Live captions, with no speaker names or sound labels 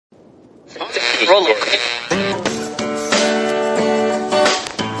Acting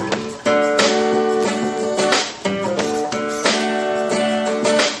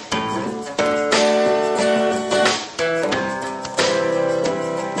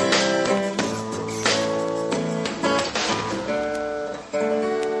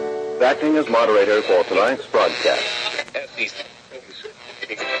as moderator for tonight's broadcast.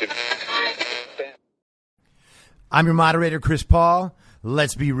 I'm your moderator, Chris Paul.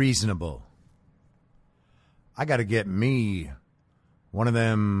 Let's be reasonable. I got to get me one of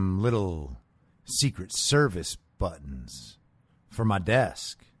them little Secret Service buttons for my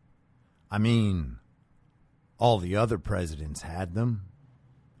desk. I mean, all the other presidents had them.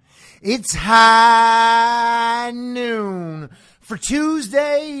 It's high noon for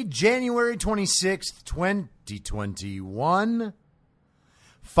Tuesday, January 26th, 2021.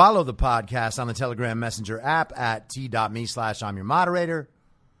 Follow the podcast on the Telegram Messenger app at t.me/I'm your moderator.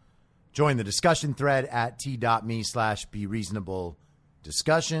 Join the discussion thread at t.me/be reasonable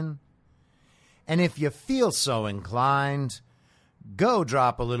discussion. And if you feel so inclined, go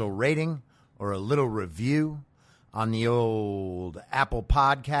drop a little rating or a little review on the old Apple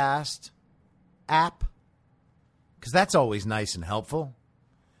Podcast app, because that's always nice and helpful.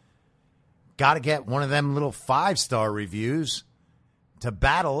 Got to get one of them little 5-star reviews to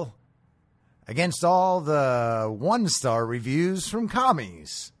battle against all the 1-star reviews from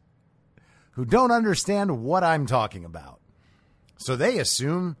commies who don't understand what I'm talking about. So they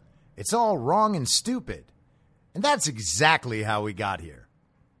assume it's all wrong and stupid. And that's exactly how we got here.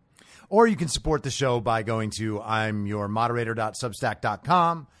 Or you can support the show by going to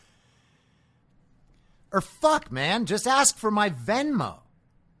imyourmoderator.substack.com. Or fuck, man, just ask for my Venmo.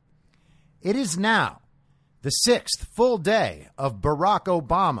 It is now the 6th full day of Barack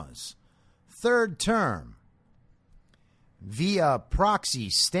Obama's third term via proxy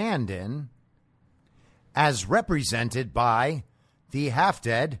stand-in as represented by the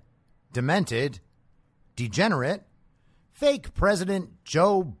half-dead, demented, degenerate, fake President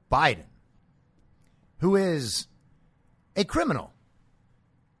Joe Biden, who is a criminal,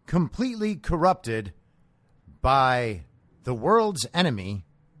 completely corrupted by the world's enemy,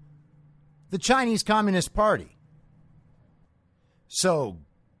 the Chinese Communist Party. So,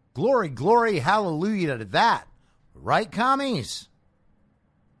 glory, glory, hallelujah to that. Right, commies?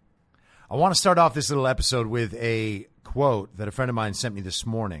 I want to start off this little episode with a quote that a friend of mine sent me this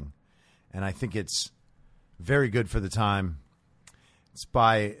morning, and I think it's very good for the time. It's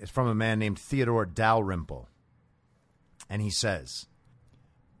from a man named Theodore Dalrymple. And he says,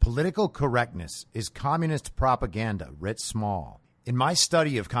 "Political correctness is communist propaganda writ small. In my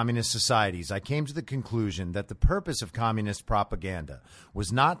study of communist societies, I came to the conclusion that the purpose of communist propaganda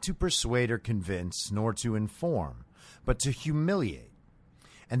was not to persuade or convince, nor to inform, but to humiliate.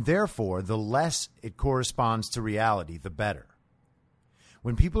 And therefore, the less it corresponds to reality, the better.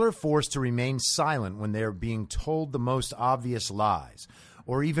 When people are forced to remain silent when they are being told the most obvious lies,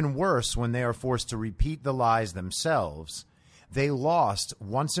 or even worse, when they are forced to repeat the lies themselves, they lost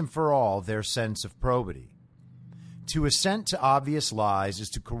once and for all their sense of probity. To assent to obvious lies is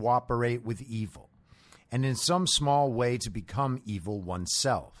to cooperate with evil, and in some small way to become evil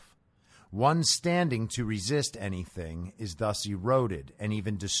oneself. One standing to resist anything is thus eroded and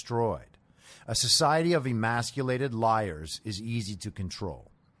even destroyed. A society of emasculated liars is easy to control.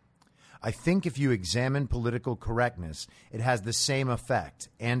 I think if you examine political correctness, it has the same effect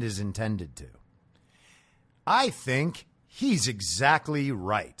and is intended to." I think he's exactly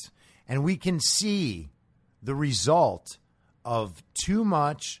right. And we can see the result of too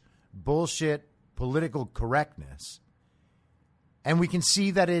much bullshit political correctness. And we can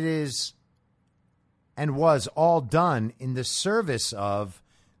see that it is and was all done in the service of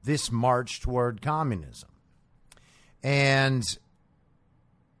this march toward communism. And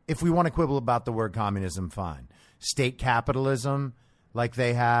if we want to quibble about the word communism, fine. State capitalism, like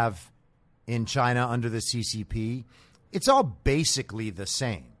they have in China under the CCP, it's all basically the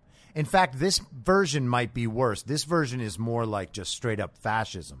same. In fact, this version might be worse. This version is more like just straight up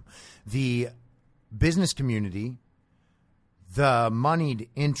fascism. The business community, the moneyed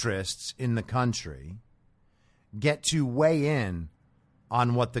interests in the country get to weigh in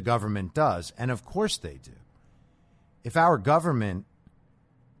on what the government does. And of course they do. If our government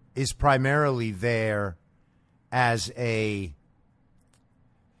is primarily there as a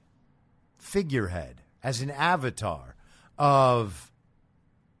figurehead, as an avatar of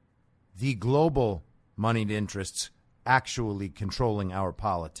the global moneyed interests actually controlling our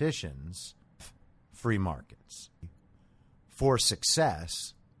politicians, free markets for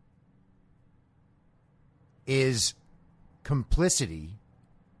success is complicity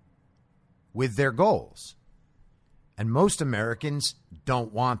with their goals. And most Americans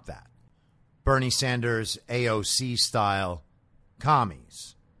don't want that. Bernie Sanders, AOC style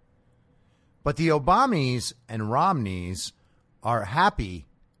commies. But the Obamas and Romneys are happy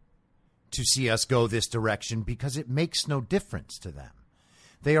to see us go this direction because it makes no difference to them.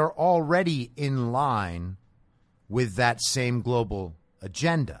 They are already in line with that same global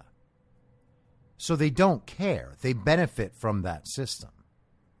agenda. So they don't care. They benefit from that system.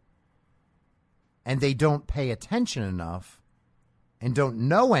 And they don't pay attention enough and don't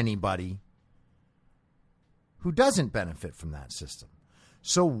know anybody who doesn't benefit from that system.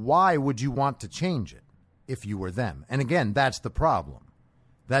 So why would you want to change it if you were them? And again, that's the problem.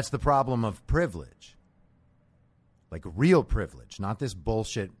 That's the problem of privilege. Like real privilege, not this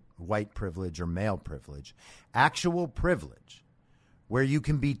bullshit white privilege or male privilege. Actual privilege, where you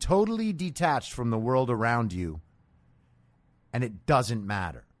can be totally detached from the world around you and it doesn't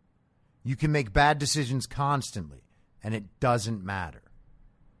matter. You can make bad decisions constantly and it doesn't matter.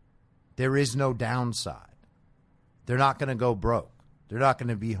 There is no downside. They're not going to go broke. They're not going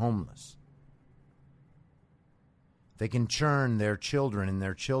to be homeless. They can churn their children and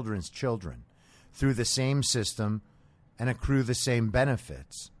their children's children through the same system and accrue the same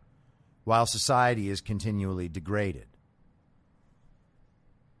benefits while society is continually degraded.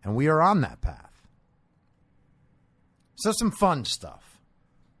 And we are on that path. So some fun stuff.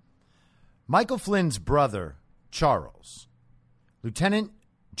 Michael Flynn's brother, Charles, Lieutenant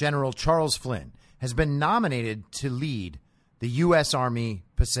General Charles Flynn, has been nominated to lead the U.S. Army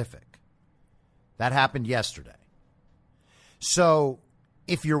Pacific. That happened yesterday. So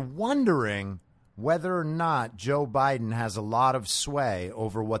if you're wondering whether or not Joe Biden has a lot of sway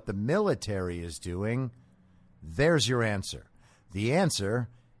over what the military is doing, there's your answer. The answer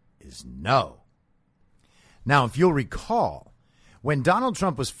is no. Now, if you'll recall, when Donald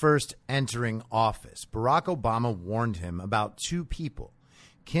Trump was first entering office, Barack Obama warned him about two people,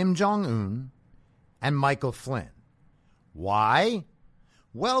 Kim Jong-un and Michael Flynn. Why?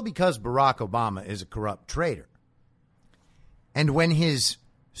 Well, because Barack Obama is a corrupt traitor. And when his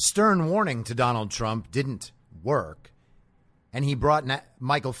stern warning to Donald Trump didn't work, and he brought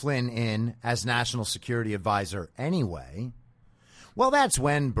Michael Flynn in as national security advisor anyway, well, that's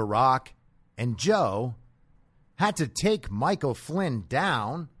when Barack and Joe had to take Michael Flynn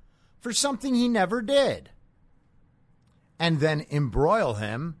down for something he never did, and then embroil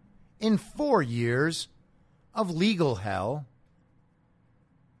him in 4 years of legal hell,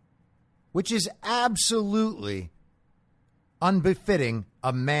 which is absolutely unbefitting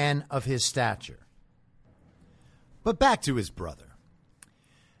a man of his stature. But back to his brother.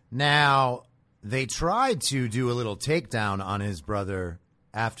 Now, they tried to do a little takedown on his brother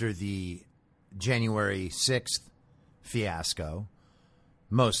after the January 6th fiasco,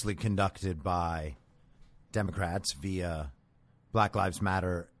 mostly conducted by Democrats via Black Lives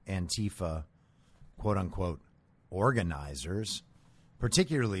Matter, Antifa, quote-unquote, organizers,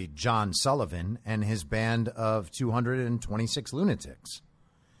 particularly John Sullivan and his band of 226 lunatics.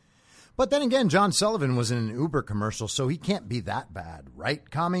 But then again, John Sullivan was in an Uber commercial, so he can't be that bad, right,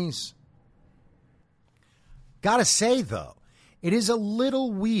 commies? Gotta say, though, it is a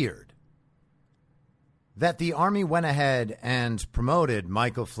little weird that the Army went ahead and promoted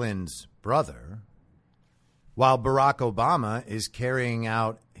Michael Flynn's brother while Barack Obama is carrying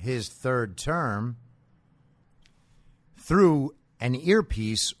out his third term through an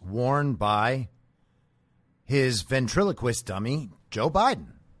earpiece worn by his ventriloquist dummy, Joe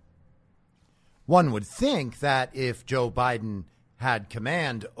Biden. One would think that if Joe Biden had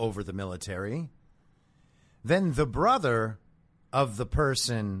command over the military, then the brother of the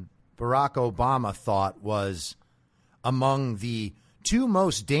person Barack Obama thought was among the two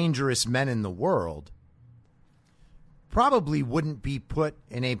most dangerous men in the world probably wouldn't be put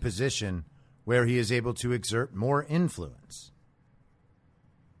in a position where he is able to exert more influence.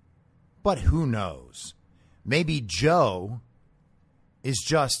 But who knows? Maybe Joe is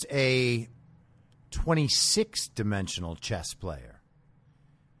just a 26-dimensional chess player.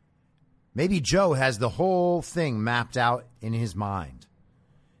 Maybe Joe has the whole thing mapped out in his mind.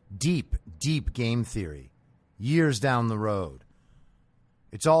 Deep, deep game theory, years down the road.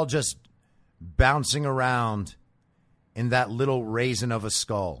 It's all just bouncing around in that little raisin of a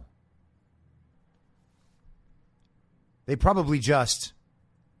skull. They probably just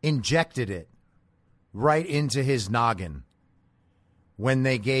injected it right into his noggin when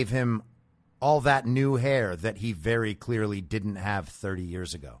they gave him all that new hair that he very clearly didn't have 30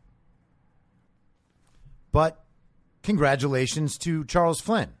 years ago. But congratulations to Charles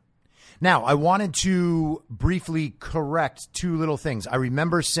Flynn. Now, I wanted to briefly correct two little things. I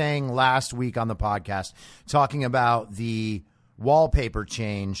remember saying last week on the podcast, talking about the wallpaper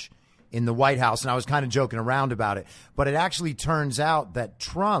change in the White House, and I was kind of joking around about it. But it actually turns out that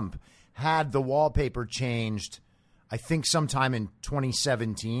Trump had the wallpaper changed, I think sometime in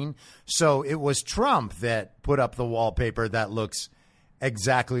 2017. So it was Trump that put up the wallpaper that looks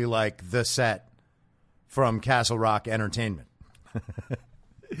exactly like the set from Castle Rock Entertainment.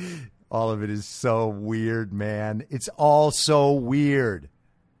 All of it is so weird, man. It's all so weird.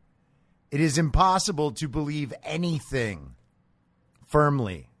 It is impossible to believe anything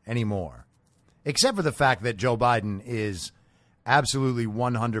firmly anymore, except for the fact that Joe Biden is absolutely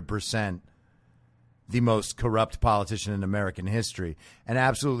 100% the most corrupt politician in American history, and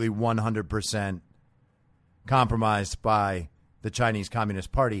absolutely 100% compromised by the Chinese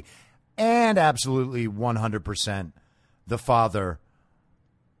Communist Party, and absolutely 100% the father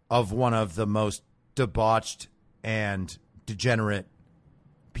of one of the most debauched and degenerate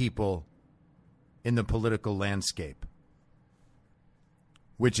people in the political landscape,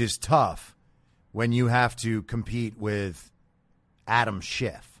 which is tough when you have to compete with Adam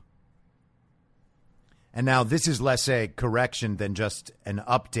Schiff. And now this is less a correction than just an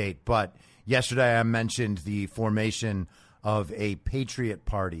update, but yesterday I mentioned the formation of a Patriot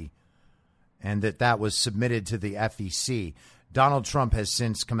Party and that was submitted to the FEC. Donald Trump has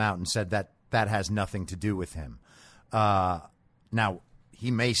since come out and said that that has nothing to do with him. Now,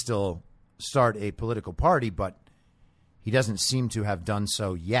 he may still start a political party, but he doesn't seem to have done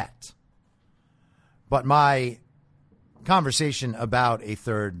so yet. But my conversation about a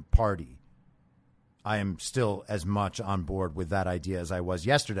third party, I am still as much on board with that idea as I was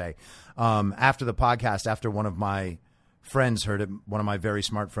yesterday. After the podcast, after one of my friends heard it, one of my very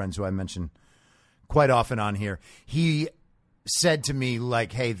smart friends who I mention quite often on here, he said to me,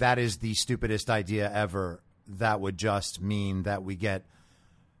 like, hey, that is the stupidest idea ever. That would just mean that we get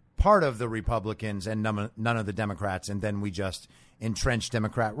part of the Republicans and none of the Democrats, and then we just entrench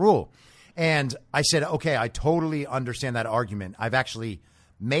Democrat rule. And I said, okay, I totally understand that argument. I've actually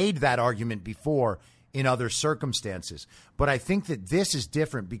made that argument before in other circumstances. But I think that this is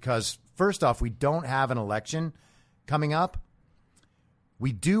different because, first off, we don't have an election coming up.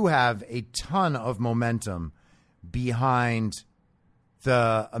 We do have a ton of momentum behind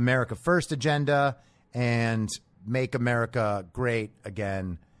the America First agenda and Make America Great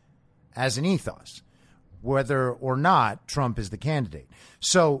Again as an ethos, whether or not Trump is the candidate.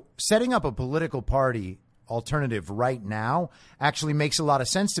 So setting up a political party alternative right now actually makes a lot of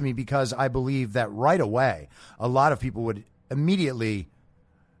sense to me, because I believe that right away a lot of people would immediately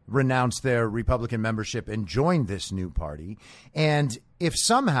renounce their Republican membership and join this new party. And if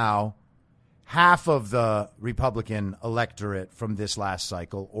somehow half of the Republican electorate from this last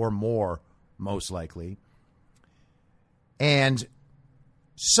cycle, or more, most likely, and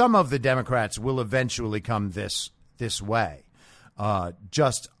some of the Democrats will eventually come this way,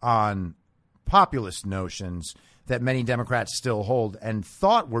 just on populist notions that many Democrats still hold and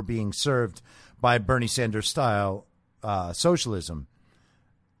thought were being served by Bernie Sanders style socialism.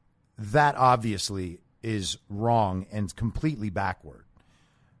 That obviously is wrong and completely backward.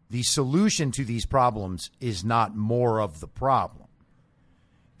 The solution to these problems is not more of the problem.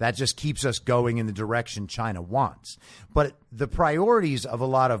 That just keeps us going in the direction China wants. But the priorities of a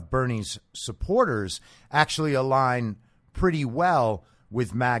lot of Bernie's supporters actually align pretty well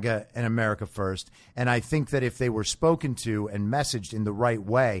with MAGA and America First. And I think that if they were spoken to and messaged in the right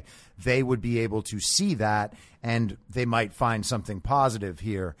way, they would be able to see that, and they might find something positive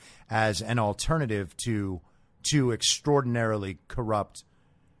here as an alternative to two extraordinarily corrupt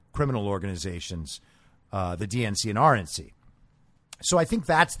criminal organizations, the DNC and RNC. So I think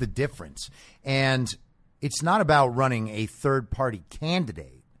that's the difference. And it's not about running a third-party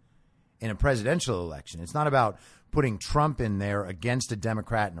candidate in a presidential election. It's not about putting Trump in there against a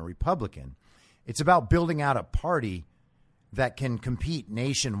Democrat and a Republican. It's about building out a party that can compete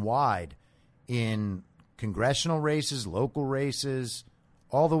nationwide in congressional races, local races,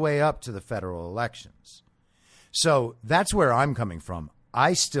 all the way up to the federal elections. So that's where I'm coming from.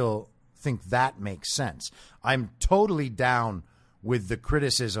 I still think that makes sense. I'm totally down with the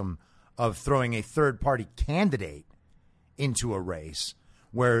criticism of throwing a third-party candidate into a race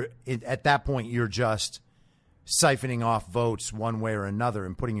where at that point you're just siphoning off votes one way or another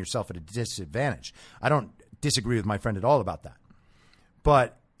and putting yourself at a disadvantage. I don't disagree with my friend at all about that.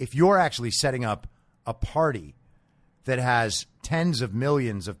 But if you're actually setting up a party that has tens of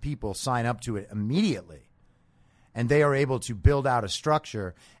millions of people sign up to it immediately, and they are able to build out a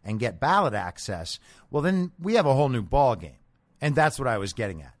structure and get ballot access, well, then we have a whole new ball game. And that's what I was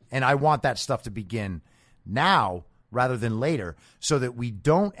getting at. And I want that stuff to begin now rather than later so that we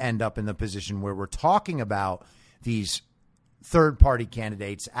don't end up in the position where we're talking about these third-party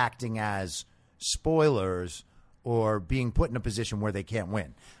candidates acting as spoilers or being put in a position where they can't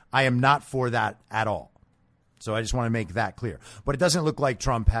win. I am not for that at all. So I just want to make that clear. But it doesn't look like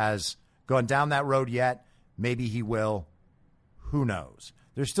Trump has gone down that road yet. Maybe he will. Who knows?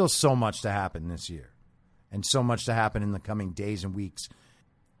 There's still so much to happen this year and so much to happen in the coming days and weeks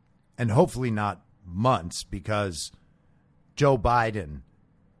and hopefully not months, because Joe Biden,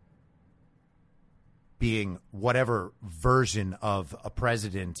 being whatever version of a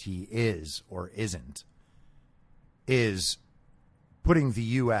president he is or isn't, is putting the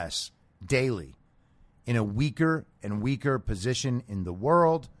U.S. daily in a weaker and weaker position in the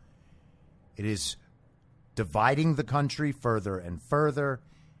world. It is dividing the country further and further,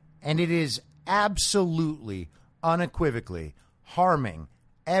 and it is absolutely, unequivocally harming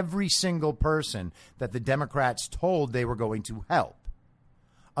every single person that the Democrats told they were going to help.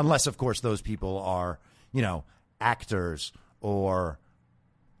 Unless, of course, those people are, actors or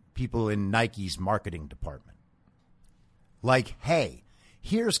people in Nike's marketing department. Like, hey,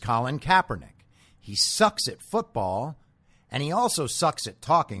 here's Colin Kaepernick. He sucks at football, and he also sucks at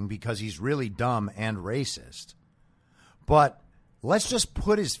talking because he's really dumb and racist. But let's just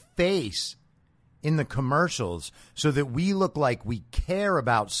put his face in the commercials so that we look like we care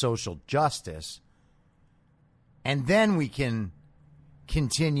about social justice, and then we can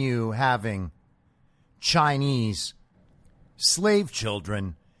continue having Chinese slave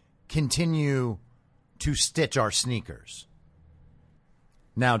children continue to stitch our sneakers.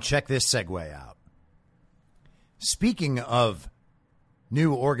 Now, check this segue out. Speaking of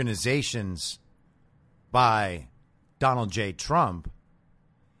new organizations by Donald J. Trump,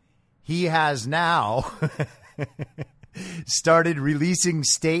 he has now started releasing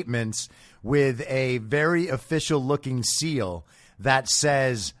statements with a very official looking seal that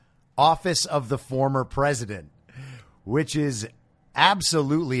says Office of the Former President, which is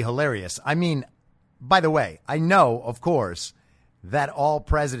absolutely hilarious. I mean, by the way, I know, of course, that all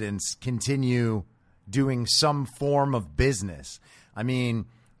presidents continue doing some form of business. I mean,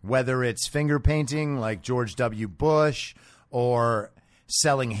 whether it's finger painting like George W. Bush or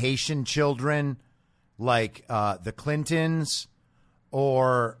selling Haitian children like the Clintons,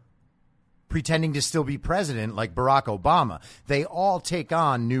 or pretending to still be president like Barack Obama. They all take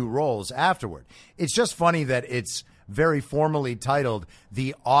on new roles afterward. It's just funny that it's very formally titled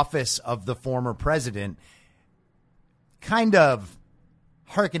the Office of the Former President, kind of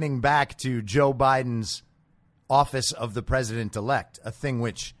hearkening back to Joe Biden's Office of the President-elect, a thing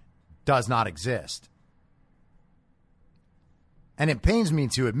which does not exist. And it pains me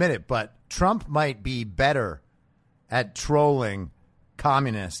to admit it, but Trump might be better at trolling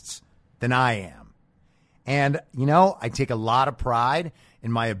communists than I am. And, I take a lot of pride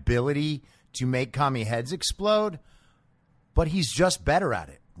in my ability to make commie heads explode, but he's just better at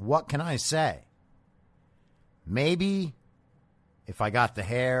it. What can I say? Maybe if I got the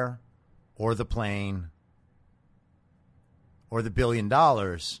hair or the plane or the $1 billion,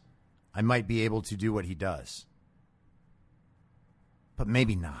 I might be able to do what he does. But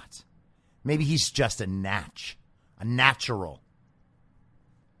maybe not. Maybe he's just a natural.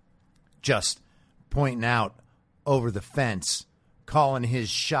 Just pointing out over the fence, calling his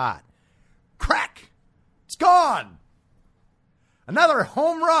shot. Crack! It's gone! Another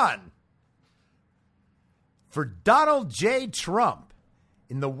home run for Donald J. Trump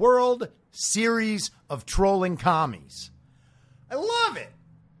in the World Series of Trolling Commies. I love it.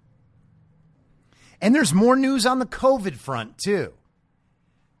 And there's more news on the COVID front, too.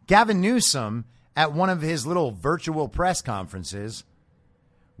 Gavin Newsom, at one of his little virtual press conferences,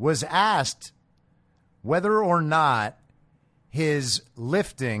 was asked whether or not his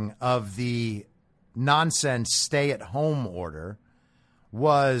lifting of the nonsense stay-at-home order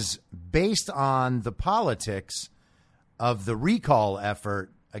was based on the politics of the recall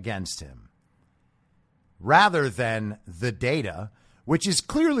effort against him, rather than the data, which is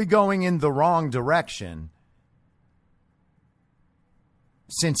clearly going in the wrong direction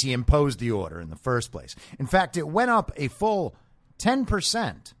since he imposed the order in the first place. In fact, it went up a full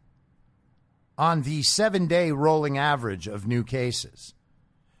 10% on the 7-day rolling average of new cases.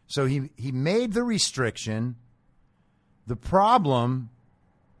 So he made the restriction. The problem,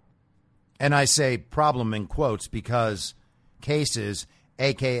 and I say problem in quotes because cases,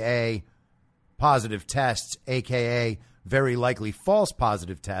 a.k.a. positive tests, a.k.a. very likely false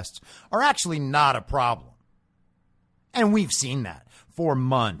positive tests, are actually not a problem. And we've seen that for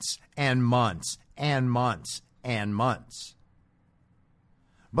months and months and months and months.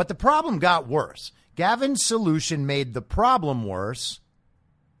 But the problem got worse. Gavin's solution made the problem worse.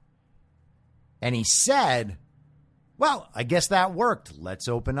 And he said, well, I guess that worked. Let's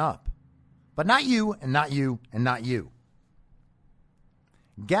open up. But not you, and not you, and not you.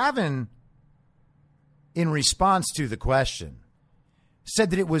 Gavin, in response to the question,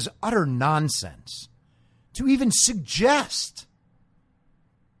 said that it was utter nonsense to even suggest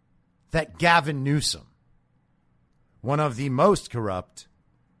that Gavin Newsom, one of the most corrupt,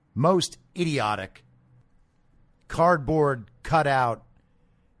 most idiotic, cardboard cutout,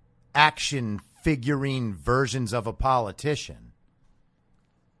 action figurine versions of a politician,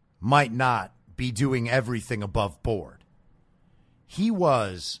 might not be doing everything above board. He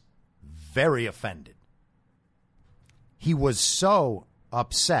was very offended. He was so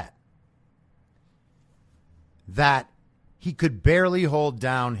upset that he could barely hold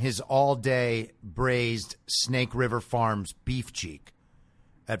down his all-day braised Snake River Farms beef cheek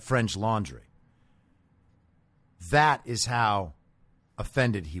at French Laundry. That is how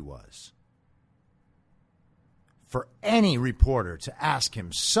offended he was. For any reporter to ask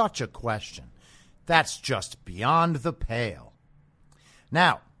him such a question, that's just beyond the pale.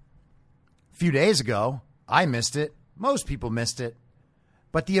 Now, a few days ago, I missed it. Most people missed it.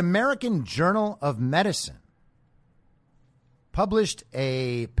 But the American Journal of Medicine published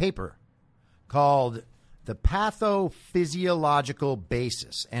a paper called The Pathophysiological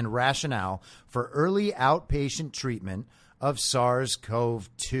Basis and Rationale for Early Outpatient Treatment of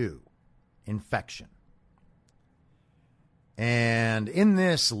SARS-CoV-2 Infection. And in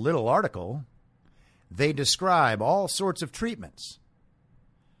this little article, they describe all sorts of treatments.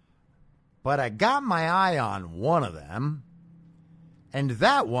 But I got my eye on one of them, and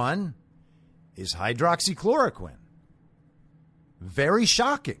that one is hydroxychloroquine. Very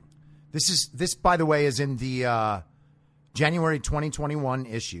shocking. This, by the way, is in the January 2021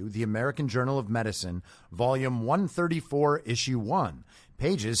 issue, the American Journal of Medicine, volume 134, issue 1,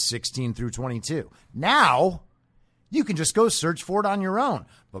 pages 16 through 22. Now, you can just go search for it on your own,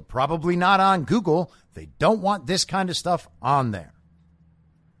 but probably not on Google. They don't want this kind of stuff on there.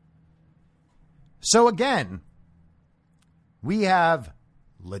 So again, we have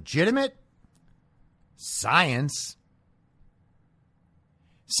legitimate science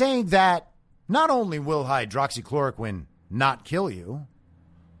saying that not only will hydroxychloroquine not kill you,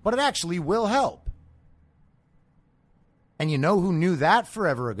 but it actually will help. And you know who knew that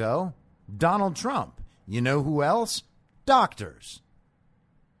forever ago? Donald Trump. You know who else? Doctors.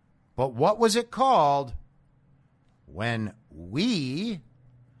 But what was it called when we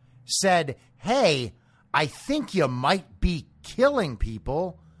said, hey, I think you might be killing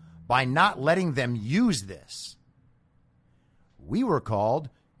people by not letting them use this? We were called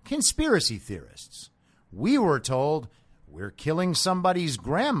conspiracy theorists. We were told we're killing somebody's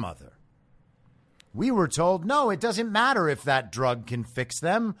grandmother. We were told, no, it doesn't matter if that drug can fix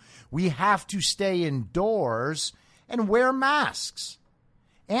them. We have to stay indoors and wear masks.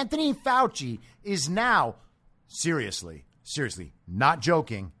 Anthony Fauci is now, seriously, not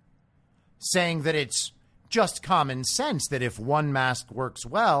joking, saying that it's just common sense that if one mask works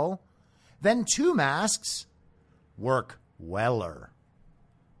well, then two masks work weller.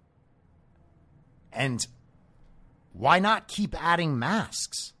 And why not keep adding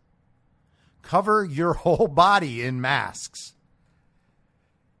masks? Cover your whole body in masks.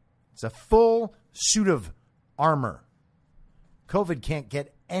 It's a full suit of armor. COVID can't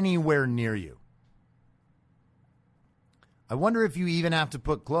get anywhere near you. I wonder if you even have to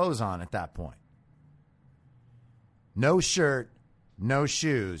put clothes on at that point. No shirt, no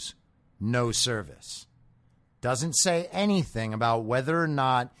shoes, no service. Doesn't say anything about whether or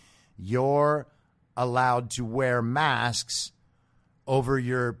not you're allowed to wear masks over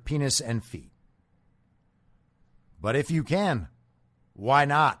your penis and feet. But if you can, why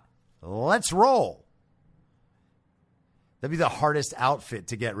not? Let's roll. That'd be the hardest outfit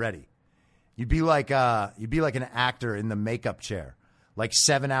to get ready. You'd be like an actor in the makeup chair. Like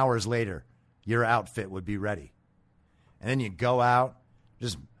 7 hours later, your outfit would be ready. And then you go out,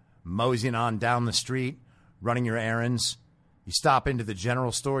 just moseying on down the street, running your errands. You stop into the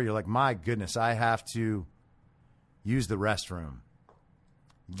general store. You're like, my goodness, I have to use the restroom.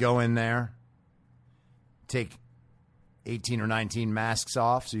 Go in there, take 18 or 19 masks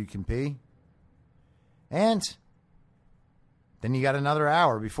off so you can pee. And then you got another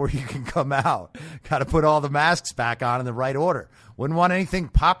hour before you can come out. Got to put all the masks back on in the right order. Wouldn't want anything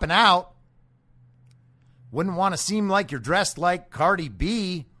popping out. Wouldn't want to seem like you're dressed like Cardi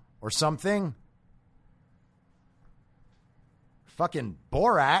B or something. Fucking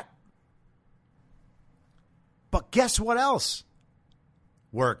Borat. But guess what else?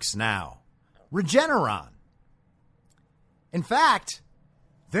 works now. Regeneron. In fact,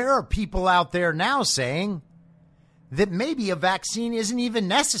 there are people out there now saying that maybe a vaccine isn't even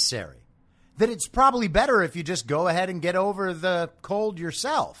necessary, that it's probably better if you just go ahead and get over the cold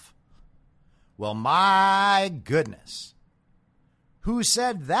yourself. Well, my goodness. Who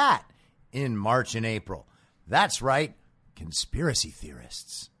said that in March and April? That's right, conspiracy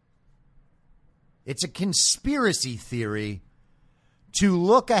theorists. It's a conspiracy theory to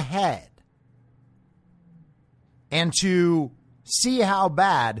look ahead and to see how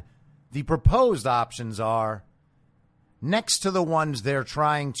bad the proposed options are next to the ones they're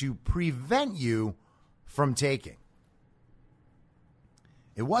trying to prevent you from taking.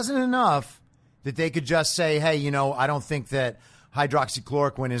 It wasn't enough that they could just say, hey, you know, I don't think that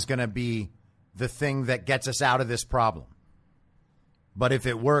hydroxychloroquine is going to be the thing that gets us out of this problem. But if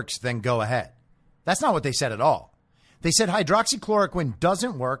it works, then go ahead. That's not what they said at all. They said hydroxychloroquine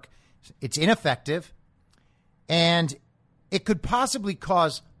doesn't work, it's ineffective, and it could possibly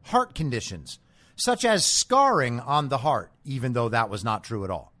cause heart conditions, such as scarring on the heart, even though that was not true at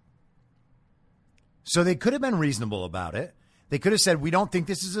all. So they could have been reasonable about it. They could have said, we don't think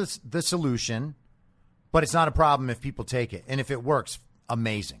this is the solution, but it's not a problem if people take it. And if it works,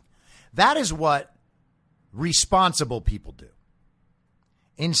 amazing. That is what responsible people do.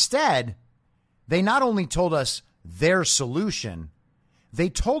 Instead, they not only told us their solution, they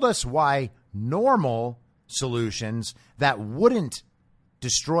told us why normal solutions that wouldn't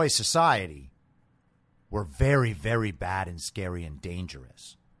destroy society were very, very bad and scary and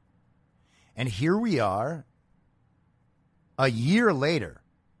dangerous. And here we are, a year later,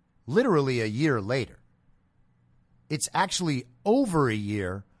 literally a year later. It's actually over a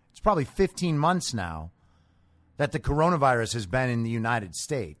year. It's probably 15 months now that the coronavirus has been in the United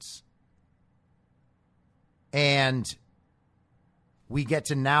States. And we get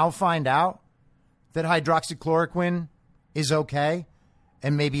to now find out that hydroxychloroquine is okay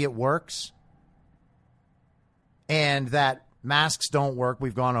and maybe it works. And that masks don't work.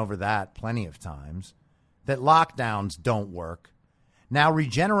 We've gone over that plenty of times. That lockdowns don't work. Now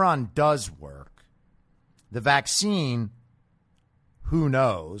Regeneron does work. The vaccine, who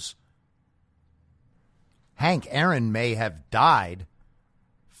knows? Hank Aaron may have died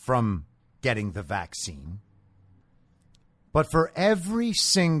from getting the vaccine. But for every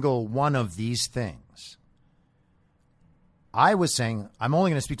single one of these things, I was saying, I'm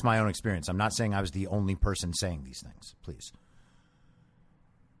only going to speak to my own experience. I'm not saying I was the only person saying these things, please.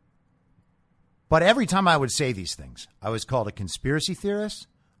 But every time I would say these things, I was called a conspiracy theorist.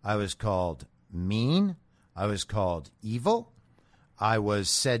 I was called mean. I was called evil. I was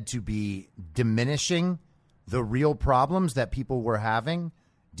said to be diminishing the real problems that people were having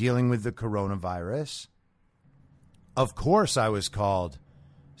dealing with the coronavirus. Of course, I was called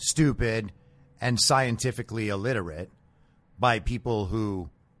stupid and scientifically illiterate by people who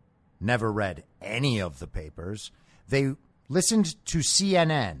never read any of the papers. They listened to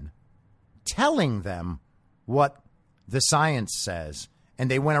CNN telling them what the science says,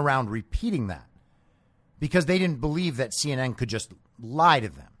 and they went around repeating that because they didn't believe that CNN could just lie to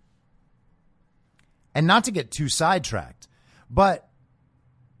them. And not to get too sidetracked, but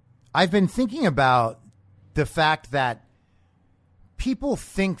I've been thinking about the fact that people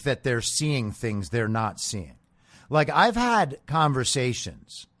think that they're seeing things they're not seeing. Like, I've had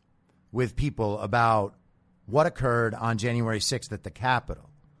conversations with people about what occurred on January 6th at the Capitol.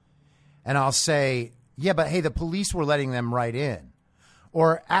 And I'll say, yeah, but hey, the police were letting them right in.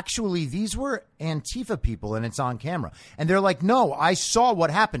 Or actually, these were Antifa people and it's on camera. And they're like, no, I saw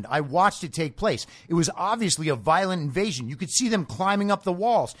what happened. I watched it take place. It was obviously a violent invasion. You could see them climbing up the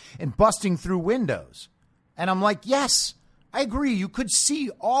walls and busting through windows. And I'm like, yes, I agree. You could see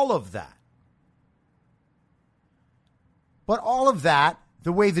all of that. But all of that,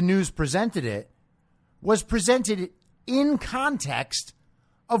 the way the news presented it, was presented in context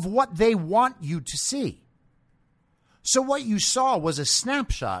of what they want you to see. So what you saw was a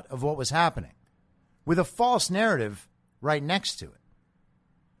snapshot of what was happening with a false narrative right next to it.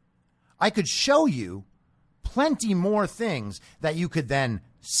 I could show you plenty more things that you could then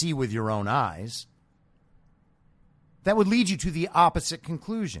see with your own eyes that would lead you to the opposite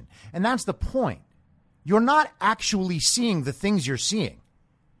conclusion. And that's the point. You're not actually seeing the things you're seeing.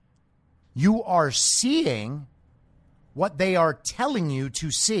 You are seeing what they are telling you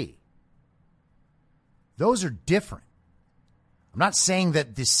to see. Those are different. I'm not saying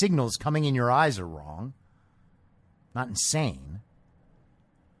that the signals coming in your eyes are wrong. Not insane.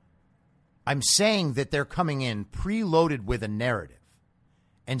 I'm saying that they're coming in preloaded with a narrative.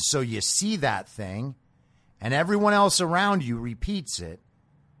 And so you see that thing, and everyone else around you repeats it,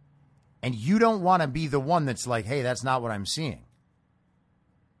 And you don't want to be the one that's like, hey, that's not what I'm seeing.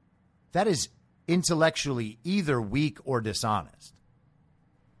 That is intellectually either weak or dishonest.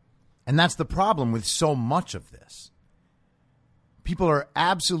 And that's the problem with so much of this. People are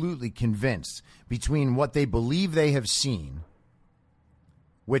absolutely convinced between what they believe they have seen,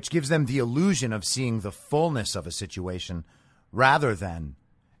 which gives them the illusion of seeing the fullness of a situation rather than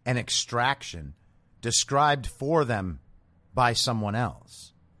an extraction described for them by someone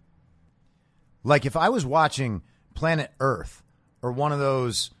else. Like if I was watching Planet Earth or one of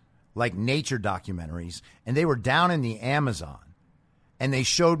those like nature documentaries and they were down in the Amazon and they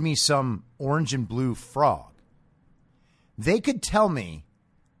showed me some orange and blue frog, they could tell me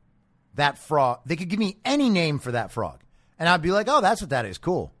that frog, they could give me any name for that frog. And I'd be like, oh, that's what that is.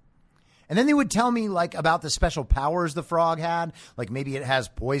 Cool. And then they would tell me like about the special powers the frog had. Like maybe it has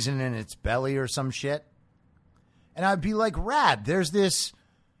poison in its belly or some shit. And I'd be like, rad, there's this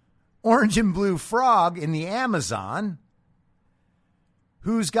orange and blue frog in the Amazon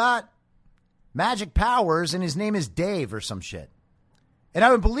who's got magic powers and his name is Dave or some shit. And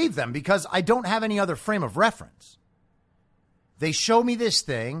I would believe them because I don't have any other frame of reference. They show me this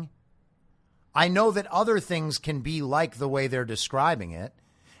thing. I know that other things can be like the way they're describing it.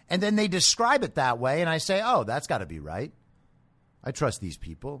 And then they describe it that way. And I say, oh, that's got to be right. I trust these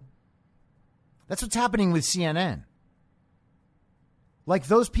people. That's what's happening with CNN. Like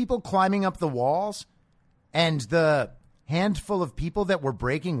those people climbing up the walls and the handful of people that were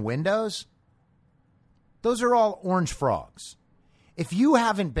breaking windows. Those are all orange frogs. If you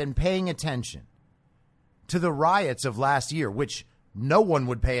haven't been paying attention to the riots of last year, which no one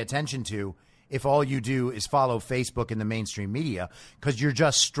would pay attention to if all you do is follow Facebook and the mainstream media because you're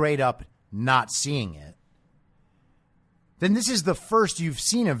just straight up not seeing it, then this is the first you've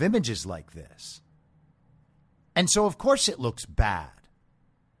seen of images like this. And so, of course, it looks bad.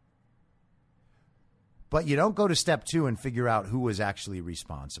 But you don't go to step 2 and figure out who was actually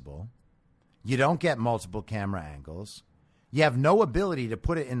responsible. You don't get multiple camera angles. You have no ability to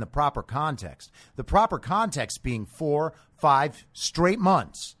put it in the proper context. The proper context being 4, 5 straight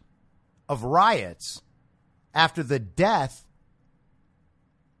months of riots after the death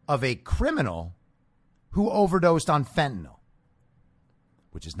of a criminal who overdosed on fentanyl.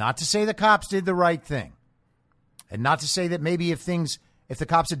 Which is not to say the cops did the right thing. And not to say that maybe if the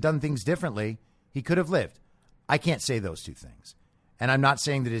cops had done things differently, he could have lived. I can't say those two things. And I'm not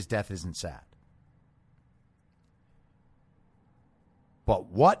saying that his death isn't sad. But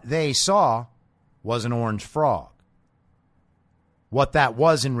what they saw was an orange frog. What that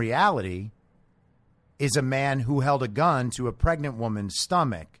was in reality is a man who held a gun to a pregnant woman's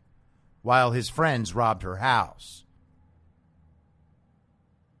stomach while his friends robbed her house.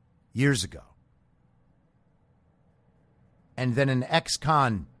 Years ago. And then an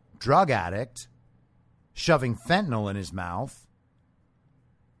ex-con drug addict shoving fentanyl in his mouth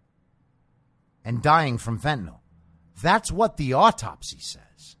and dying from fentanyl. That's what the autopsy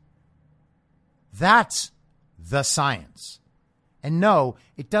says. That's the science. And no,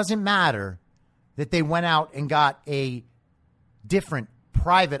 it doesn't matter that they went out and got a different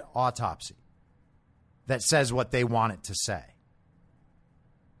private autopsy that says what they want it to say.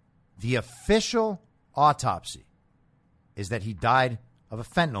 The official autopsy is that he died of a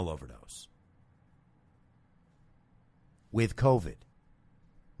fentanyl overdose with COVID.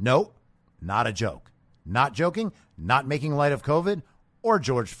 Nope, not a joke. Not joking, not making light of COVID or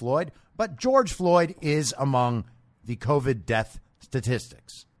George Floyd, but George Floyd is among the COVID death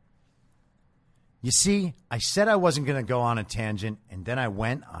statistics. You see, I said I wasn't going to go on a tangent, and then I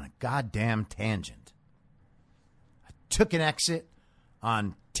went on a goddamn tangent. I took an exit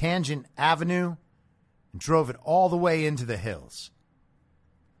on Tangent Avenue and drove it all the way into the hills.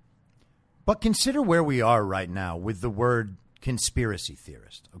 But consider where we are right now with the word conspiracy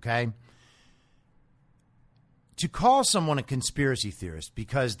theorist, okay? To call someone a conspiracy theorist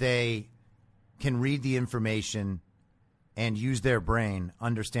because they can read the information and use their brain,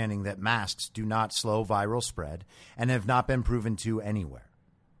 understanding that masks do not slow viral spread and have not been proven to anywhere.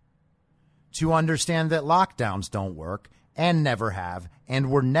 To understand that lockdowns don't work and never have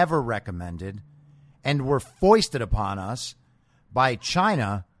and were never recommended and were foisted upon us by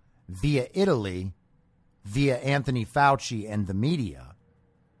China via Italy, via Anthony Fauci and the media.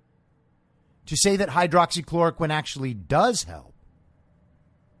 To say that hydroxychloroquine actually does help.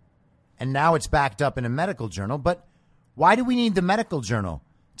 And now it's backed up in a medical journal. But why do we need the medical journal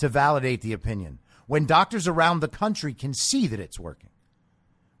to validate the opinion when doctors around the country can see that it's working?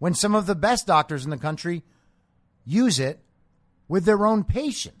 When some of the best doctors in the country use it with their own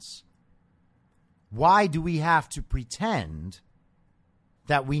patients? Why do we have to pretend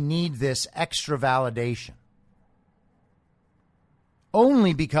that we need this extra validation.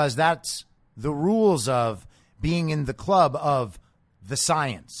 Only because that's the rules of being in the club of the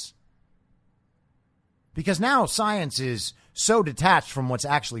science. Because now science is so detached from what's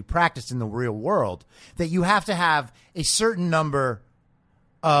actually practiced in the real world that you have to have a certain number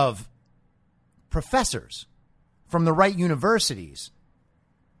of professors from the right universities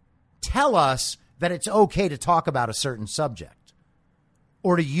tell us that it's okay to talk about a certain subject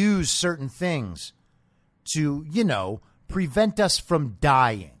or to use certain things to, prevent us from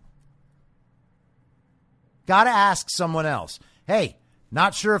dying. Got to ask someone else. Hey,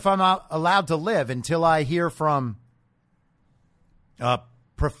 not sure if I'm allowed to live until I hear from a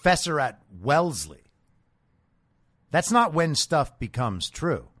professor at Wellesley. That's not when stuff becomes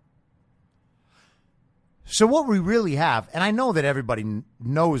true. So what we really have, and I know that everybody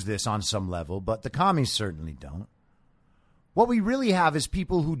knows this on some level, but the commies certainly don't. What we really have is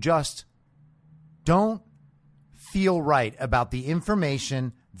people who just don't feel right about the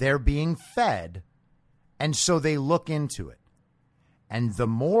information they're being fed, and so they look into it. And the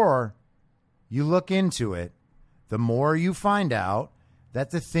more you look into it, the more you find out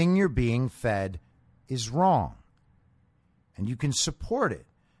that the thing you're being fed is wrong. And you can support it,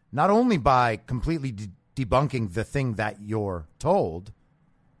 not only by completely debunking the thing that you're told,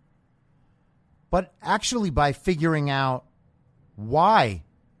 but actually by figuring out why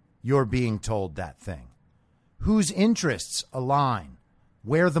you're being told that thing, whose interests align,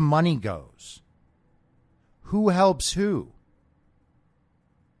 where the money goes, who helps who,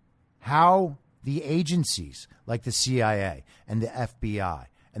 how the agencies like the CIA and the FBI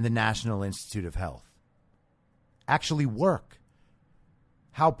and the National Institute of Health actually work,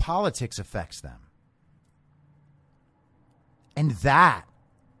 how politics affects them. And that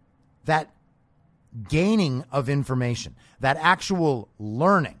gaining of information, that actual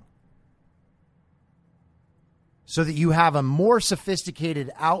learning, so that you have a more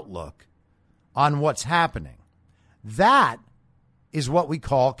sophisticated outlook on what's happening, that is what we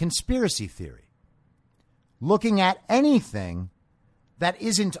call conspiracy theory. Looking at anything that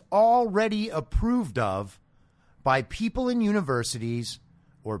isn't already approved of by people in universities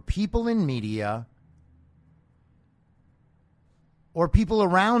or people in media or people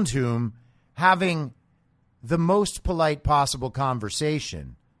around whom having the most polite possible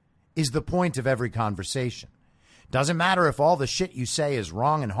conversation is the point of every conversation. Doesn't matter if all the shit you say is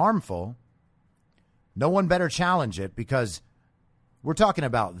wrong and harmful. No one better challenge it, because we're talking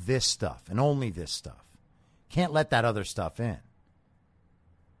about this stuff and only this stuff. Can't let that other stuff in.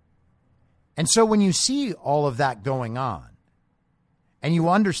 And so when you see all of that going on and you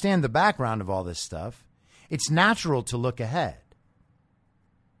understand the background of all this stuff, it's natural to look ahead.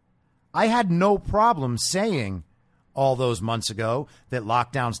 I had no problem saying all those months ago that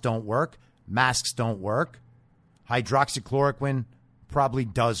lockdowns don't work, masks don't work, hydroxychloroquine probably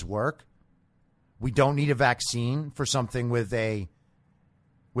does work. We don't need a vaccine for something with an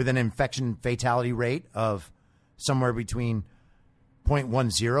infection fatality rate of somewhere between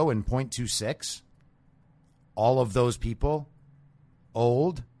 0.10 and 0.26. All of those people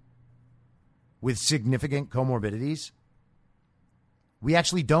old with significant comorbidities. We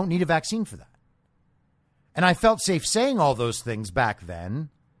actually don't need a vaccine for that. And I felt safe saying all those things back then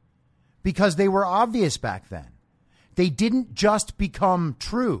because they were obvious back then. They didn't just become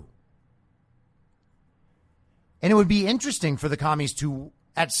true. And it would be interesting for the commies to,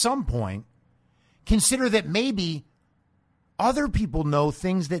 at some point, consider that maybe other people know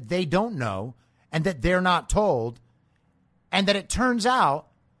things that they don't know and that they're not told, and that it turns out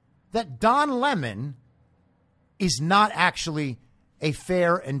that Don Lemon is not actually a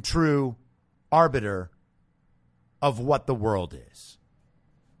fair and true arbiter of what the world is.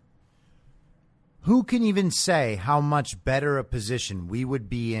 Who can even say how much better a position we would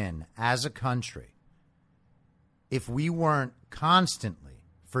be in as a country if we weren't constantly,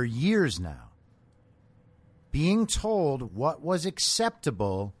 for years now, being told what was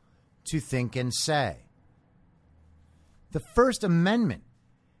acceptable to think and say? The First Amendment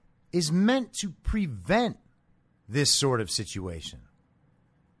is meant to prevent this sort of situation.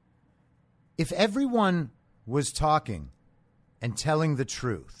 If everyone was talking and telling the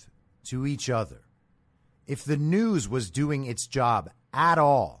truth to each other, if the news was doing its job at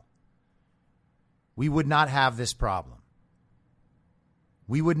all, we would not have this problem.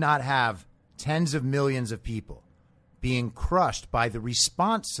 We would not have tens of millions of people being crushed by the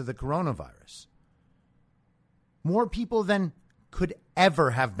response to the coronavirus. More people than could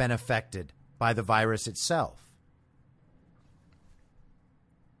ever have been affected by the virus itself.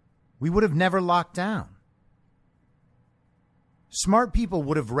 We would have never locked down. smart people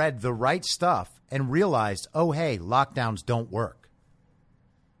would have read the right stuff and realized, oh, hey, lockdowns don't work.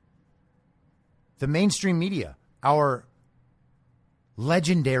 The mainstream media, our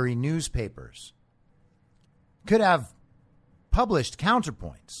legendary newspapers, could have published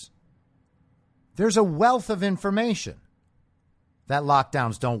counterpoints. There's a wealth of information that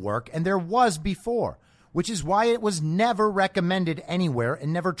lockdowns don't work, and there was before, which is why it was never recommended anywhere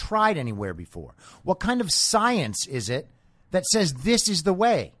and never tried anywhere before. What kind of science is it that says this is the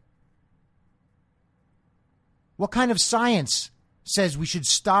way? What kind of science says we should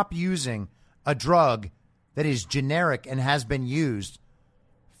stop using a drug that is generic and has been used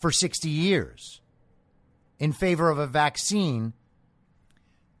for 60 years in favor of a vaccine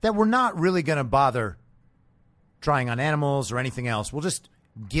that we're not really going to bother trying on animals or anything else? We'll just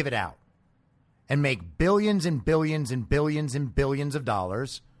give it out and make billions and billions and billions and billions of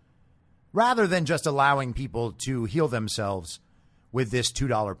dollars rather than just allowing people to heal themselves with this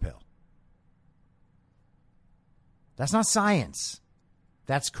 $2 pill. That's not science.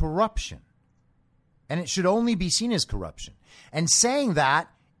 That's corruption. And it should only be seen as corruption. And saying that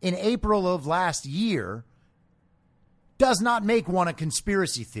in April of last year does not make one a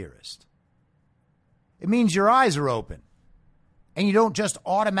conspiracy theorist. It means your eyes are open. And you don't just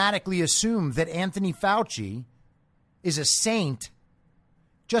automatically assume that Anthony Fauci is a saint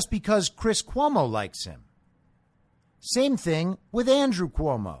just because Chris Cuomo likes him. Same thing with Andrew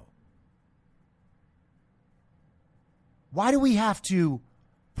Cuomo. Why do we have to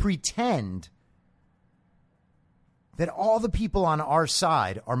pretend that all the people on our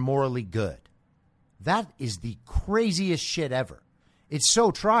side are morally good? That is the craziest shit ever. It's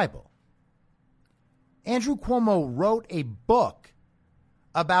so tribal. Andrew Cuomo wrote a book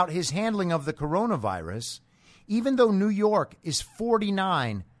about his handling of the coronavirus, even though New York is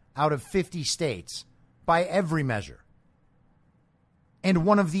 49 out of 50 states by every measure, and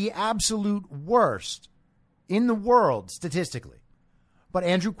one of the absolute worst in the world statistically. But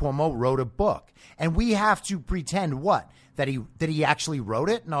Andrew Cuomo wrote a book, and we have to pretend what? That he actually wrote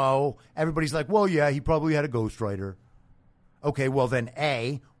it? No. Everybody's like, well, yeah, he probably had a ghostwriter. Okay, well then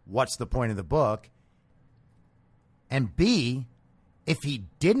A, what's the point of the book? And B, if he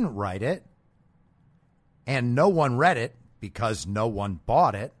didn't write it and no one read it because no one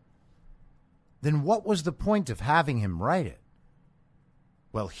bought it, then what was the point of having him write it?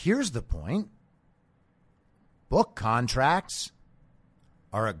 Well, here's the point. Book contracts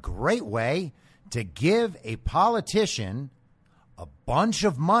are a great way to give a politician a bunch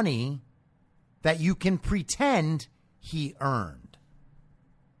of money that you can pretend he earned.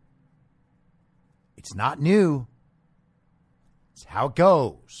 It's not new. It's how it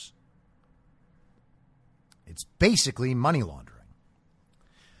goes. It's basically money laundering.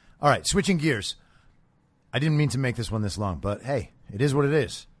 All right, switching gears. I didn't mean to make this one this long, but hey, it is what it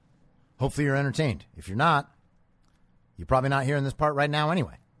is. Hopefully you're entertained. If you're not, you're probably not hearing this part right now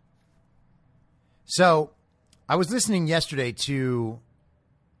anyway. So I was listening yesterday to,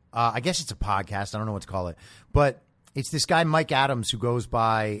 I guess it's a podcast. I don't know what to call it. But it's this guy, Mike Adams, who goes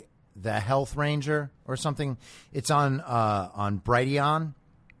by the Health Ranger or something. It's on Brighteon.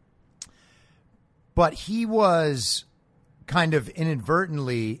 But he was kind of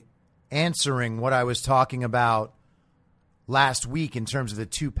inadvertently answering what I was talking about last week in terms of the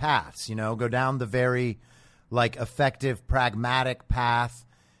two paths. You know, go down the very effective, pragmatic path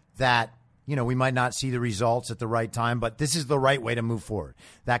that, you know, we might not see the results at the right time, but this is the right way to move forward,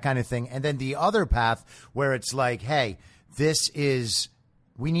 that kind of thing. And then the other path where it's like, hey,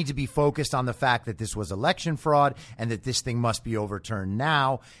 we need to be focused on the fact that this was election fraud and that this thing must be overturned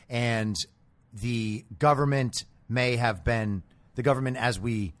now. And the government as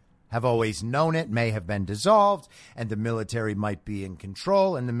we have always known it may have been dissolved, and the military might be in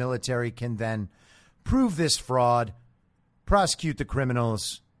control, and the military can then prove this fraud, prosecute the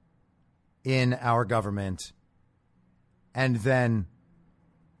criminals in our government, and then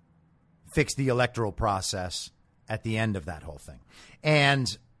fix the electoral process at the end of that whole thing.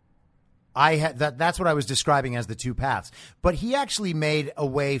 And that's what I was describing as the two paths. But he actually made a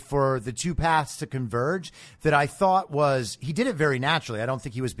way for the two paths to converge that I thought he did it very naturally. I don't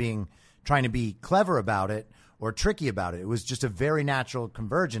think he was trying to be clever about it or tricky about it. It was just a very natural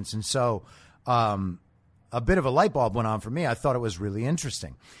convergence. And so a bit of a light bulb went on for me. I thought it was really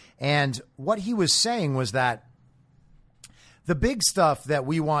interesting. And what he was saying was that the big stuff that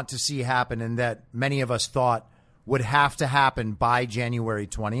we want to see happen and that many of us thought would have to happen by January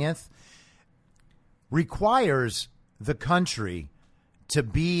 20th requires the country to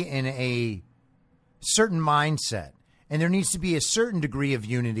be in a certain mindset. And there needs to be a certain degree of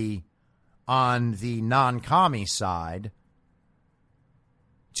unity on the non-commie side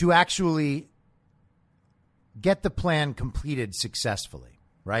to actually get the plan completed successfully,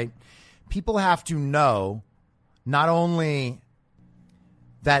 right? People have to know not only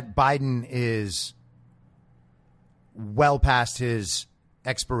that Biden is well past his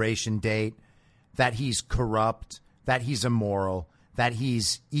expiration date, that he's corrupt, that he's immoral, that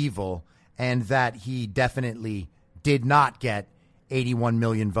he's evil, and that he definitely did not get 81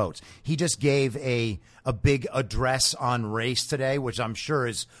 million votes. He just gave a big address on race today, which I'm sure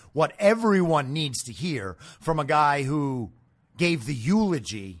is what everyone needs to hear from a guy who gave the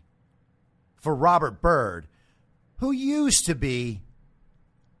eulogy for Robert Byrd, who used to be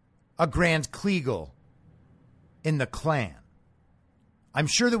a Grand Kleagle in the Klan. I'm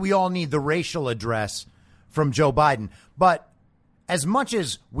sure that we all need the racial address from Joe Biden, but as much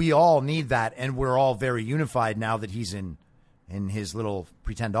as we all need that, and we're all very unified now that he's in his little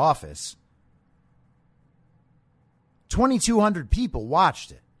pretend office, 2,200 people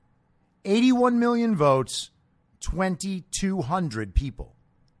watched it. 81 million votes, 2,200 people.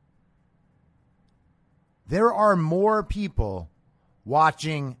 There are more people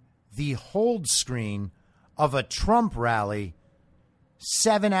watching the hold screen of a Trump rally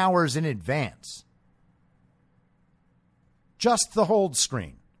 7 hours in advance. Just the hold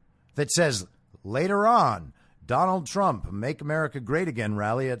screen that says, later on, Donald Trump, Make America Great Again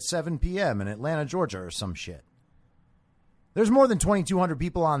rally at 7 p.m. in Atlanta, Georgia, or some shit. There's more than 2,200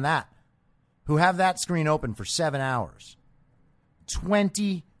 people on that who have that screen open for 7 hours.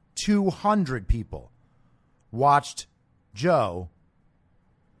 2,200 people watched Joe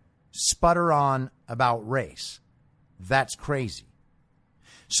sputter on about race. That's crazy.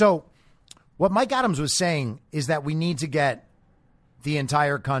 So what Mike Adams was saying is that we need to get the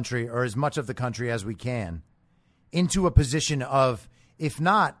entire country, or as much of the country as we can, into a position of, if